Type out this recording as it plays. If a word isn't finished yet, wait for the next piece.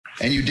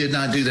And you did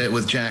not do that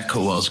with Jack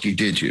Kowalski,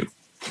 did you?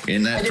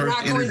 In that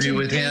first interview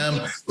with him,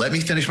 let me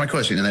finish my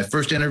question. In that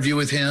first interview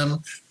with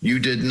him, you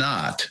did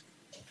not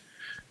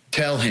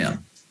tell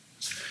him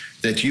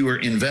that you were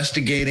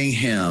investigating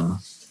him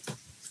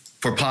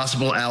for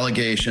possible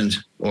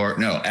allegations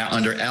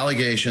under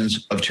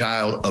allegations of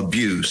child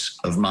abuse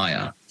of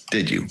Maya,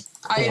 did you?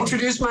 I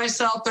introduced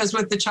myself as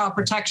with the child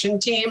protection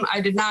team.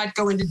 I did not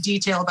go into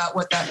detail about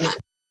what that meant.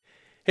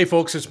 Hey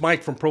folks, it's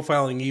Mike from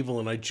Profiling Evil,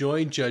 and I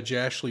joined Judge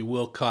Ashley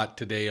Wilcott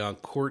today on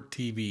Court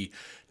TV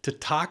to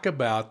talk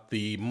about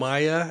the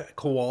Maya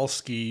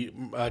Kowalski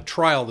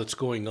trial that's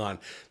going on.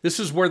 This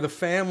is where the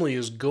family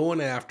is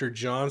going after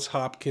Johns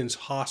Hopkins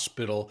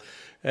Hospital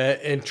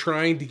and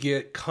trying to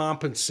get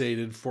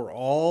compensated for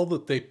all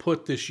that they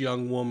put this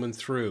young woman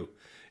through.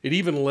 It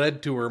even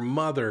led to her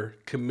mother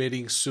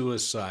committing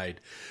suicide.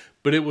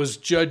 But it was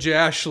Judge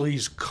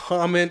Ashley's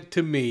comment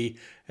to me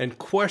and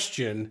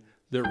question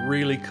that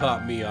really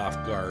caught me off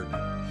guard.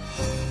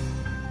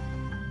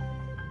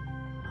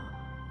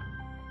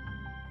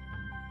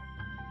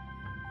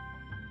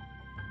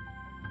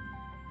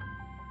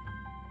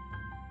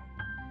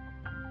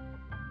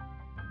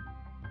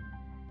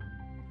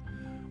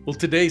 Well,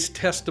 today's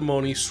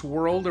testimony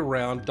swirled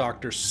around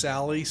Dr.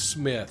 Sally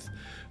Smith,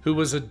 who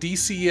was a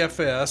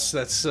DCFS,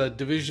 that's a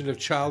Division of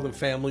Child and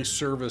Family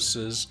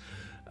Services,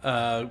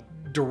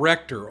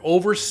 director,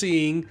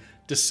 overseeing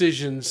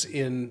decisions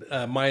in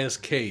Maya's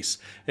case.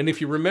 And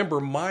if you remember,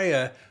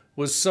 Maya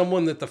was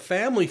someone that the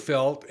family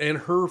felt, and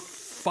her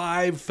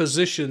 5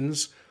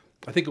 physicians,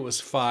 I think it was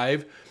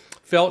 5,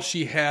 felt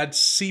she had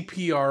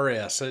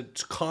CRPS,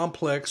 it's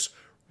complex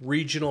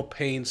regional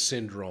pain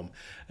syndrome,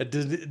 a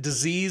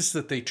disease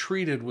that they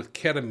treated with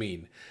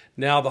ketamine.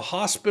 Now, the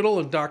hospital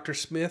and Dr.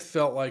 Smith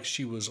felt like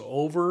she was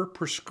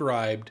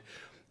overprescribed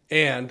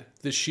and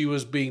that she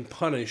was being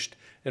punished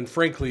and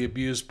frankly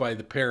abused by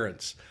the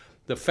parents.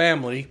 The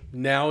family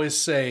now is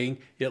saying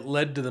it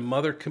led to the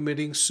mother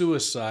committing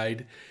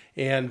suicide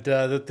and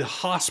that the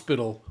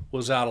hospital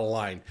was out of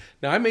line.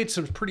 Now, I made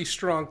some pretty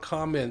strong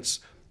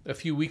comments a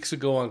few weeks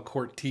ago on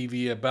Court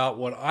TV about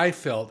what I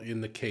felt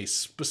in the case,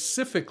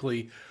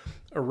 specifically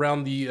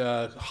around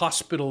the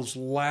hospital's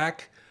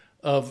lack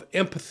of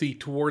empathy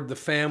toward the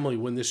family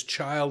when this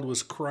child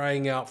was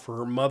crying out for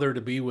her mother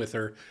to be with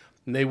her,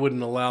 and they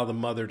wouldn't allow the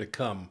mother to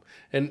come.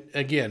 And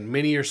again,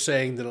 many are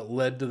saying that it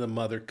led to the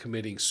mother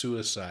committing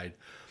suicide.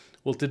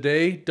 Well,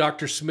 today,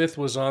 Dr. Smith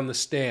was on the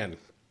stand.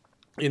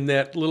 In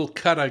that little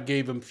cut I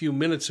gave him a few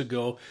minutes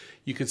ago,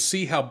 you could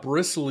see how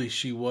bristly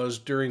she was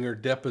during her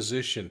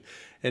deposition.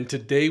 And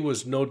today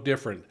was no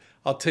different.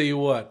 I'll tell you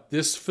what,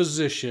 this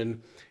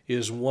physician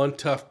is one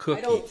tough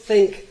cookie. I don't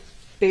think,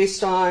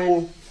 based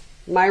on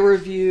my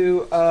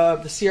review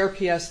of the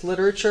CRPS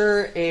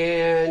literature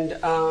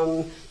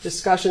and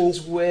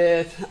discussions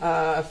with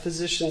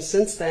physicians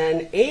since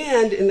then,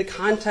 and in the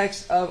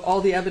context of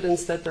all the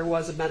evidence that there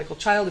was of medical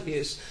child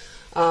abuse,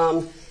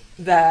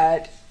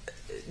 that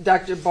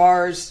Dr.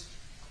 Barr's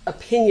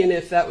opinion,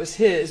 if that was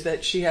his,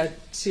 that she had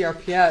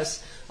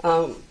CRPS,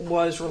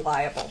 was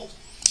reliable.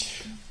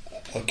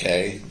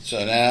 Okay,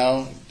 so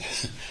now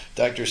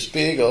Dr.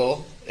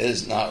 Spiegel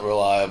is not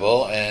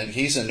reliable, and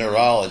he's a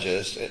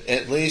neurologist.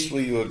 At least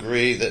will you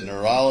agree that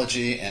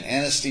neurology and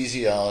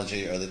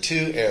anesthesiology are the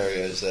 2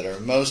 areas that are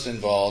most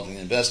involved in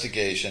the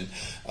investigation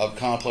of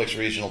complex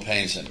regional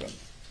pain syndrome?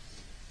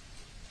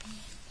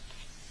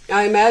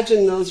 I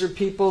imagine those are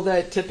people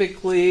that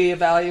typically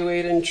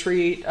evaluate and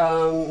treat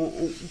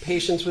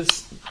patients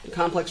with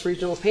complex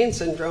regional pain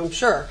syndrome,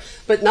 sure.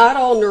 But not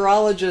all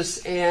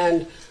neurologists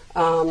and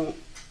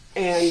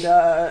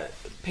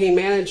pain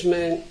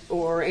management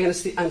or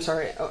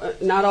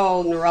not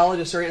all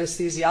neurologists or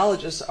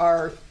anesthesiologists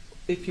are,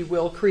 if you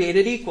will,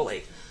 created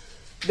equally.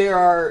 There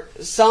are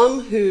some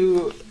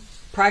who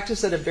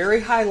practice at a very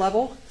high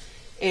level,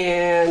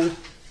 and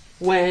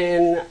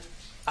when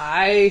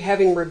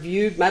having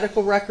reviewed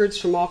medical records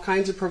from all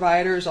kinds of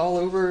providers all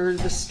over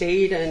the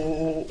state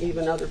and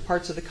even other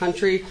parts of the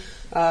country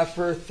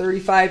for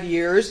 35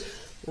 years,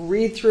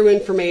 read through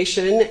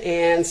information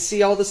and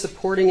see all the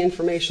supporting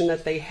information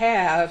that they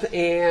have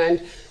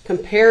and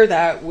compare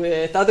that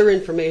with other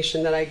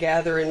information that I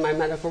gather in my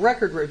medical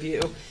record review,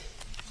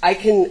 I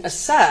can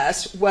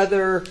assess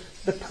whether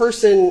the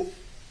person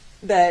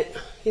that,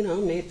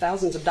 made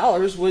thousands of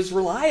dollars was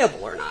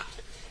reliable or not.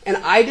 And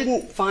I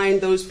didn't find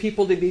those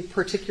people to be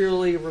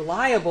particularly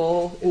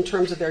reliable in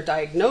terms of their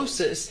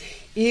diagnosis,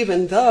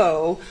 even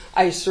though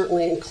I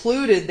certainly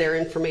included their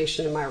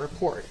information in my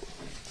report.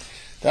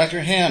 Dr.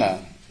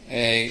 Hanna,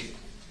 an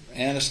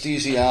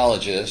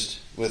anesthesiologist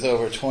with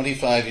over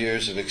 25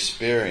 years of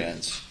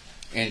experience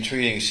in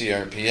treating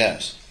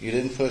CRPS, you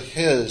didn't put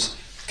his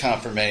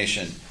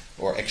confirmation,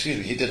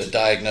 he did a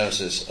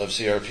diagnosis of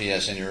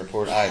CRPS in your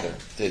report either,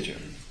 did you?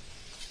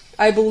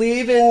 I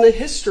believe in the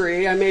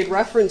history. I made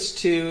reference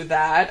to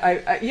that.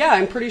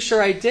 I'm pretty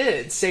sure I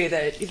did say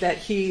that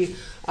he,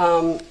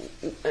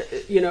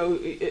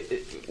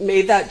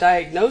 made that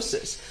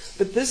diagnosis.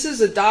 But this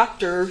is a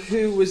doctor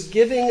who was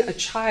giving a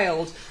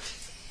child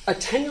a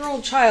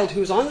 10-year-old child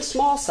who's on the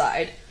small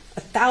side,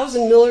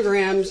 1,000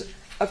 milligrams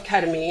of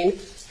ketamine,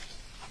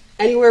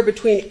 anywhere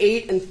between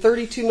 8 and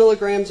 32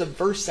 milligrams of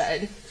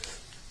Versed,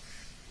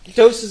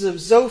 doses of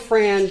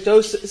Zofran,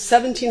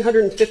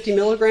 1,750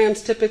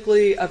 milligrams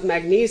typically of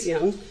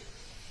magnesium,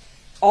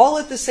 all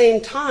at the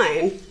same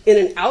time in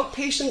an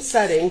outpatient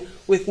setting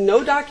with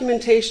no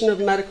documentation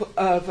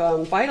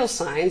of vital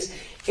signs,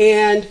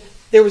 and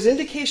there was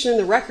indication in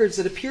the records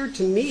that appeared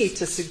to me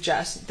to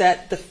suggest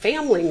that the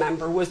family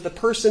member was the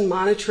person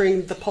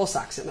monitoring the pulse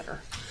oximeter.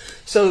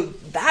 So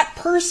that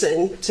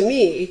person, to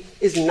me,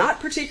 is not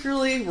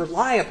particularly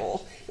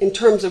reliable in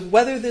terms of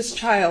whether this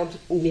child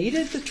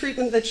needed the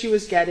treatment that she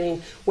was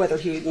getting, whether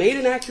he had made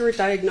an accurate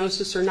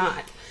diagnosis or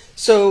not.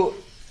 So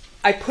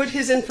I put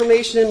his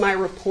information in my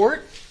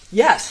report.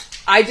 Yes,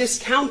 I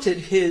discounted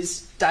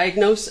his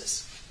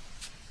diagnosis.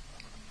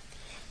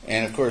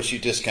 And of course, you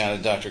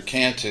discounted Dr.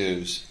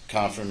 Cantu's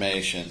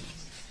confirmation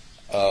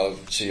of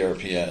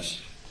CRPS.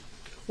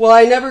 Well,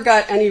 I never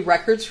got any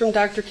records from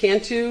Dr.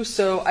 Cantu,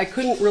 so I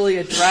couldn't really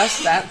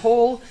address that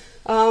whole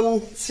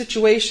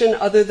situation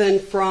other than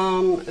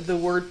from the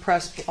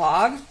WordPress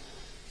blog.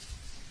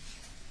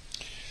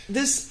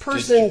 This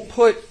person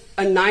put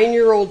a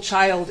 9-year-old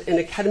child in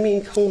a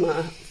ketamine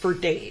coma for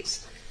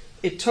days.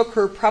 It took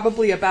her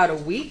probably about a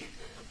week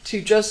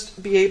to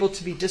just be able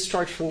to be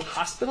discharged from the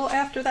hospital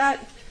after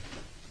that.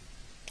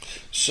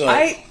 So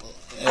I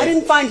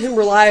didn't find him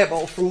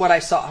reliable from what I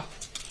saw.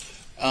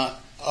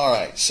 All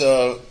right,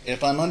 so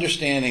if I'm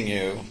understanding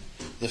you,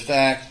 the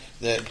fact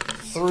that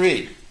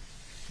 3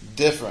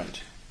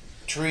 different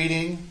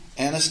treating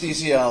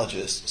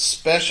anesthesiologists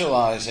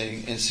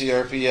specializing in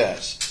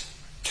CRPS,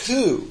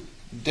 2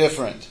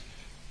 different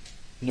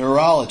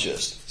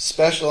neurologists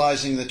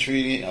specializing in the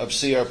treating of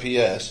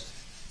CRPS,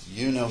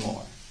 you know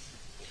more.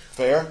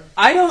 Fair?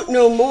 I don't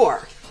know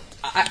more.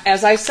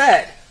 As I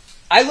said,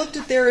 I looked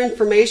at their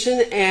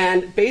information,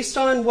 and based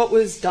on what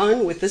was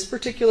done with this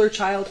particular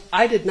child,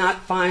 I did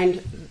not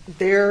find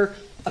their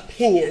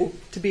opinion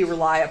to be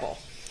reliable.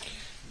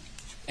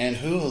 And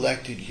who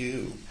elected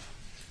you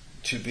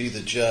to be the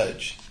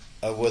judge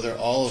of whether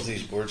all of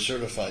these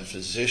board-certified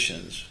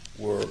physicians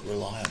were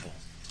reliable?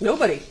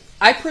 Nobody.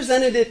 I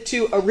presented it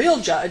to a real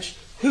judge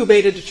who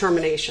made a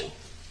determination.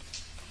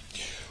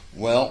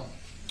 Well,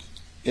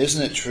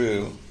 isn't it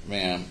true,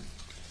 ma'am,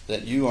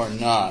 that you are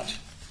not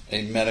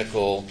a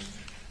medical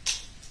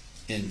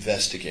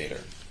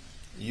investigator?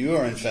 You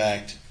are, in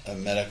fact, a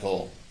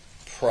medical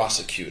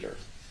prosecutor.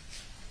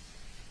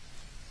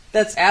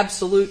 That's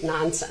absolute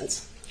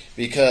nonsense.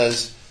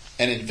 Because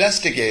an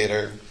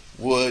investigator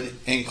would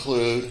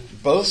include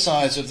both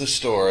sides of the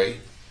story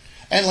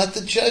and let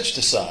the judge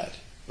decide,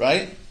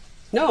 right?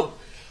 No.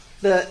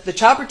 The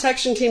Child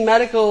Protection Team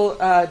medical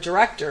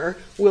director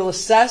will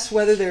assess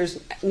whether there's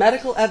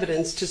medical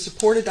evidence to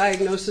support a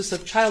diagnosis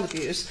of child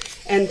abuse,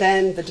 and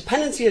then the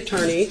dependency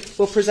attorney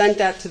will present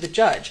that to the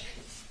judge.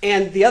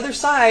 And the other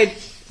side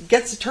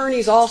gets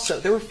attorneys also.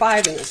 There were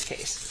 5 in this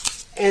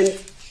case. And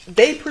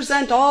they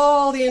present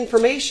all the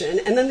information,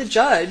 and then the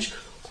judge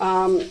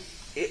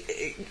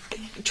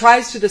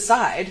tries to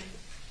decide,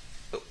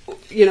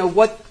 you know,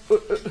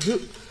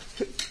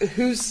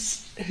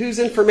 whose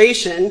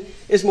information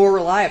is more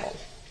reliable.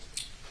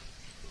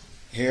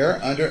 Here,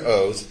 under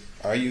oath,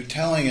 are you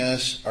telling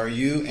us, are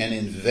you an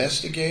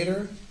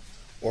investigator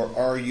or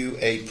are you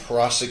a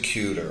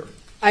prosecutor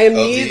I am of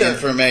neither. the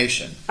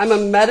information? I'm a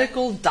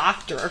medical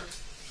doctor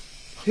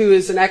who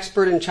is an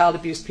expert in child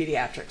abuse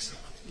pediatrics.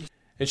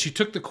 And she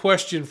took the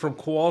question from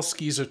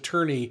Kowalski's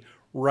attorney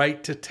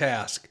right to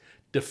task,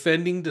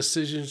 defending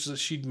decisions that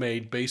she'd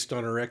made based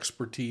on her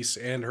expertise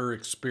and her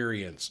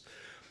experience.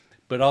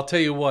 But I'll tell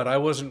you what, I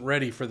wasn't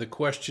ready for the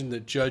question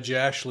that Judge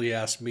Ashley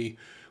asked me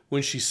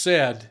when she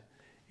said,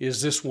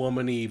 "Is this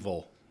woman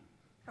evil?"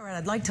 All right,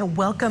 I'd like to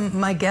welcome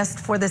my guest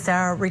for this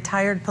hour,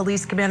 retired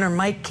police commander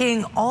Mike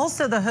King,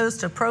 also the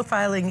host of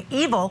Profiling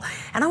Evil.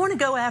 And I want to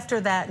go after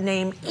that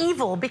name,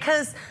 Evil,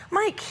 because,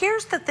 Mike,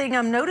 here's the thing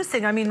I'm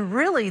noticing. I mean,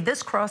 really,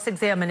 this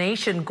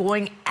cross-examination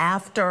going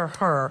after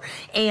her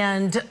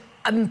and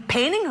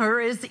painting her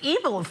as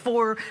evil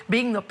for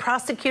being the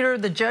prosecutor,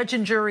 the judge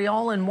and jury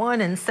all in one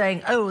and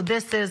saying, oh,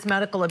 this is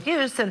medical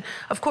abuse. And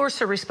of course,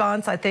 her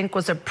response, I think,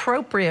 was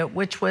appropriate,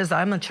 which was,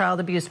 I'm a child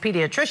abuse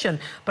pediatrician,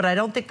 but I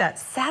don't think that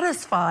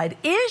satisfied.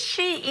 Is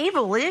she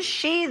evil? Is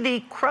she the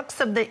crux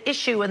of the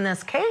issue in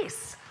this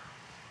case?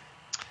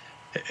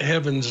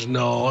 Heavens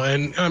no,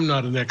 and I'm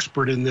not an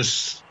expert in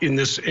this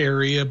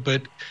area,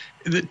 but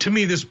to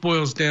me this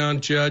boils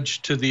down,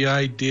 Judge, to the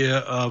idea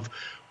of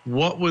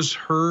what was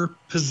her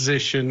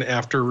position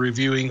after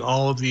reviewing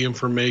all of the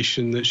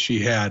information that she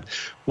had.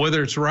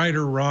 Whether it's right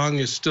or wrong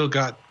is still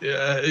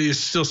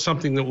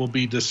something that will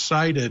be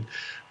decided.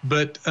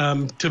 But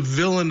to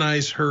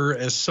villainize her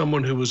as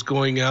someone who was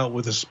going out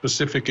with a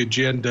specific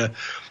agenda,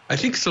 I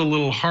think it's a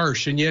little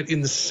harsh. And yet, in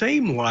the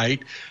same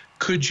light,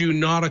 could you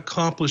not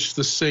accomplish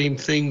the same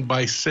thing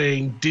by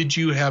saying, did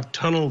you have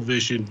tunnel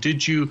vision?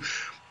 Did you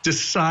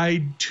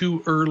decide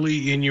too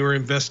early in your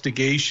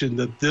investigation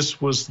that this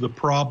was the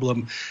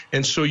problem,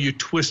 and so you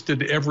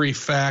twisted every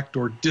fact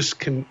or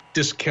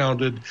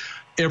discounted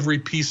every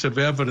piece of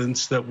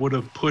evidence that would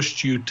have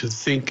pushed you to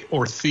think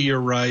or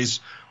theorize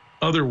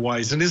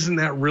otherwise. And isn't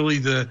that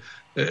really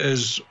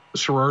as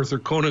Sir Arthur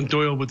Conan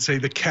Doyle would say,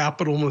 the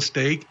capital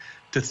mistake,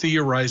 to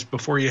theorize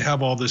before you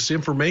have all this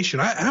information?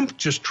 I'm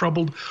just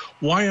troubled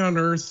why on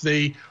earth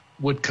they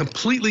would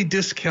completely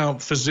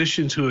discount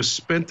physicians who have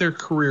spent their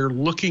career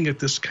looking at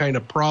this kind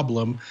of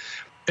problem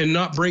and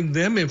not bring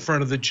them in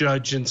front of the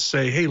judge and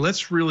say, hey,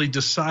 let's really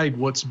decide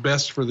what's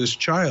best for this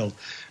child.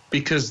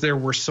 Because there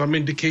were some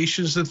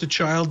indications that the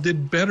child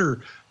did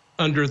better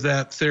under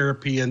that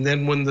therapy. And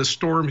then when the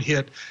storm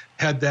hit,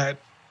 had that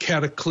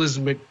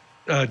cataclysmic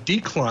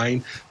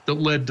decline that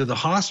led to the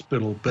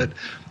hospital.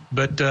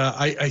 But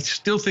I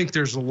still think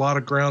there's a lot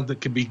of ground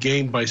that can be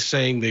gained by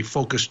saying they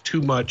focused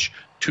too much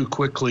too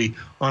quickly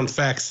on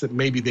facts that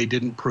maybe they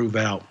didn't prove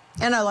out.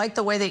 And I like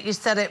the way that you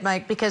said it,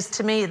 Mike, because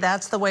to me,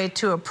 that's the way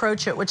to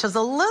approach it, which is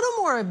a little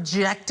more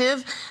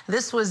objective.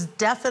 This was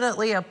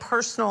definitely a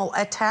personal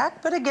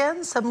attack, but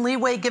again, some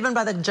leeway given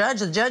by the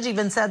judge. The judge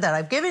even said that.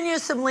 I've given you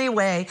some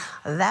leeway.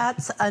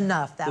 That's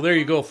enough. Well, there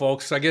you go,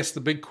 folks. I guess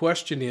the big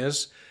question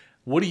is,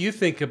 what do you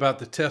think about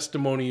the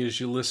testimony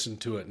as you listen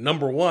to it?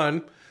 Number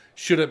one,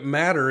 should it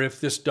matter if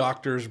this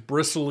doctor is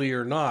bristly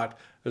or not,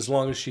 as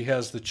long as she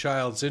has the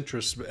child's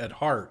interests at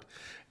heart?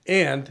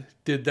 And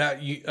did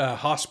that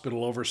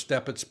hospital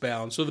overstep its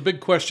bounds? So the big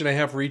question I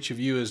have for each of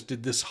you is,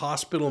 did this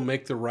hospital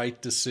make the right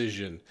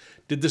decision?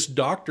 Did this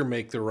doctor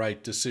make the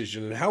right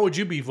decision? And how would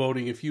you be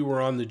voting if you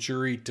were on the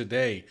jury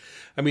today?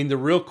 I mean, the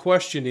real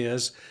question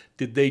is,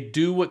 did they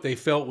do what they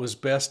felt was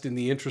best in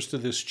the interest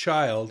of this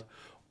child?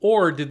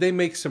 Or did they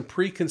make some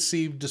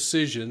preconceived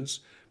decisions,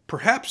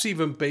 perhaps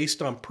even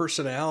based on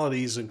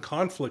personalities and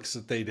conflicts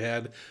that they'd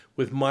had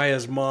with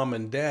Maya's mom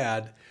and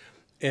dad,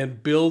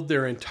 and build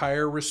their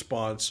entire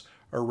response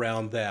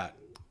around that?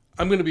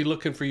 I'm going to be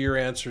looking for your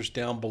answers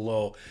down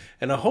below,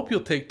 and I hope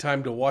you'll take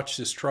time to watch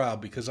this trial,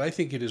 because I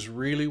think it is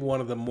really one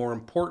of the more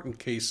important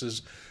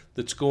cases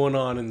that's going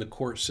on in the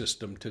court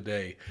system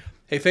today.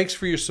 Hey, thanks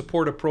for your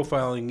support of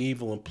Profiling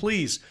Evil, and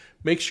please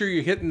make sure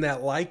you're hitting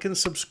that like and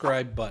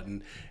subscribe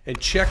button,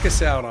 and check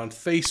us out on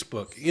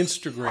Facebook,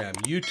 Instagram,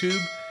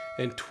 YouTube,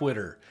 and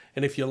Twitter.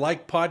 And if you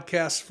like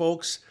podcasts,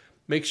 folks,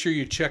 make sure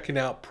you're checking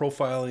out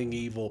Profiling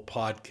Evil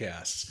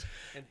podcasts.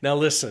 Now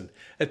listen,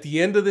 at the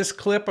end of this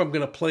clip, I'm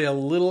going to play a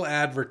little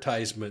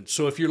advertisement.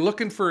 So if you're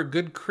looking for a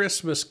good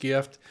Christmas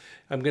gift,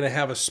 I'm going to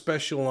have a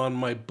special on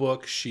my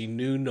book, She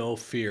Knew No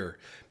Fear.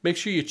 Make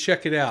sure you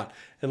check it out,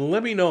 and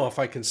let me know if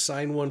I can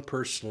sign one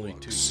personally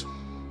too.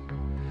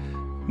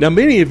 Now,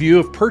 many of you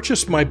have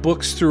purchased my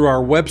books through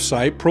our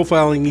website,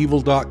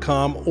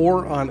 profilingevil.com,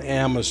 or on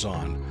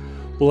Amazon.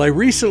 Well, I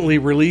recently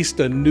released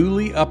a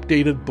newly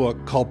updated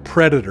book called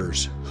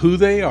Predators: Who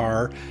They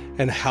Are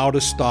and How to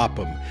Stop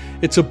Them.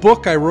 It's a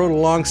book I wrote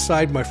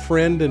alongside my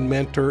friend and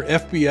mentor,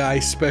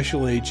 FBI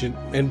Special Agent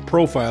and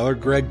Profiler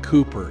Greg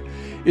Cooper.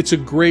 It's a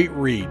great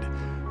read,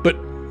 but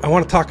I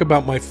want to talk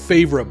about my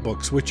favorite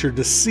books, which are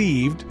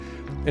Deceived,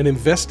 an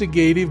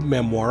investigative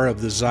memoir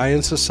of the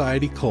Zion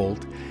Society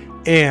cult,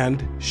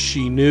 and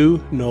She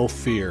Knew No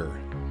Fear.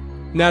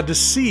 Now,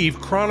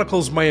 Deceived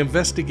chronicles my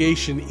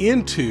investigation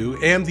into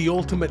and the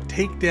ultimate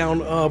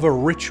takedown of a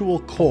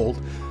ritual cult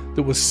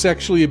that was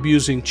sexually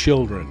abusing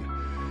children.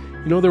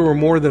 You know, there were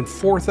more than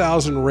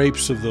 4,000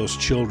 rapes of those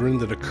children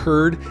that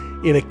occurred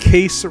in a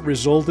case that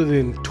resulted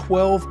in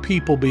 12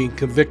 people being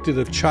convicted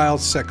of child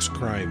sex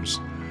crimes.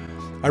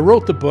 I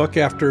wrote the book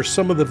after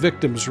some of the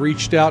victims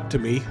reached out to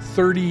me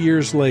 30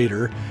 years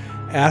later,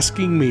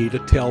 asking me to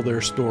tell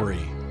their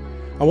story.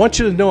 I want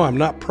you to know I'm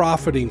not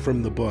profiting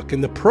from the book,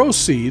 and the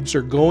proceeds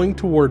are going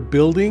toward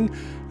building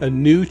a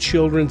new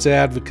children's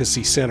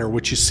advocacy center,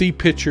 which you see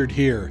pictured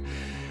here.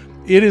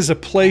 It is a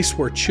place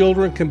where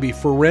children can be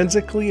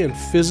forensically and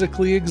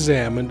physically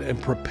examined and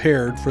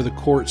prepared for the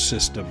court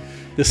system.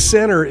 The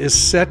center is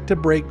set to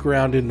break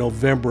ground in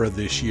November of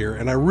this year,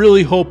 and I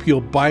really hope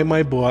you'll buy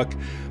my book,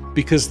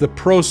 because the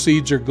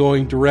proceeds are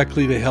going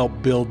directly to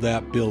help build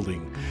that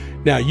building.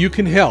 Now, you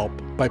can help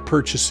by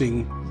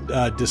purchasing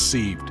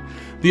Deceived.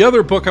 The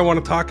other book I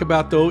want to talk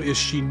about, though, is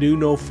She Knew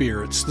No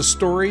Fear. It's the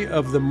story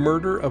of the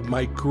murder of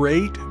my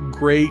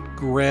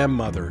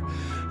great-great-grandmother.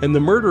 And the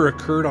murder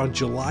occurred on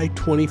July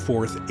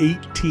 24th,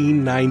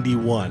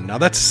 1891. Now,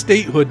 that's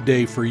statehood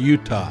day for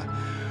Utah.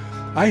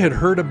 I had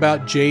heard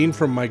about Jane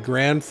from my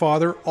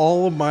grandfather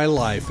all of my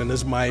life, and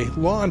as my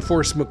law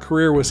enforcement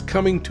career was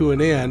coming to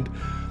an end,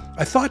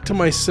 I thought to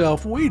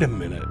myself, wait a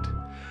minute.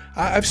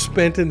 I've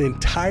spent an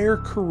entire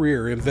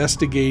career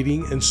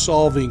investigating and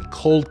solving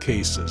cold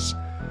cases.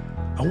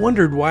 I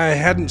wondered why I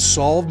hadn't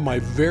solved my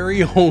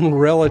very own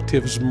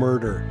relative's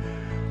murder.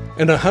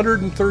 And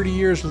 130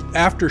 years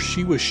after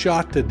she was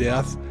shot to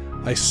death,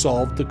 I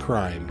solved the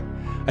crime.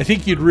 I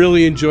think you'd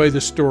really enjoy the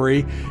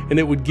story, and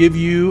it would give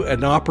you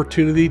an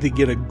opportunity to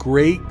get a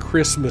great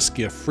Christmas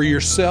gift for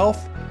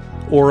yourself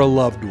or a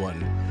loved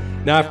one.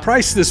 Now, I've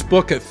priced this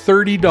book at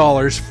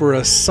 $30 for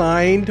a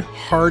signed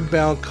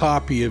hardbound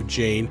copy of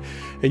Jane,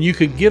 and you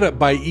can get it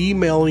by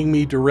emailing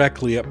me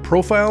directly at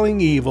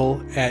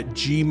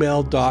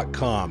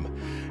profilingevil@gmail.com.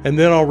 And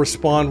then I'll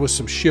respond with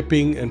some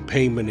shipping and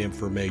payment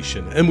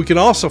information. And we can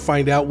also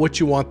find out what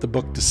you want the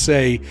book to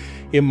say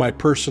in my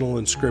personal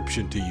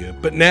inscription to you.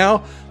 But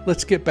now,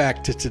 let's get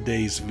back to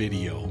today's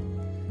video.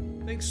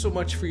 Thanks so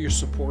much for your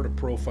support of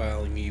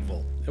Profiling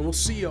Evil, and we'll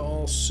see you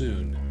all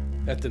soon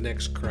at the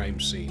next crime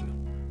scene.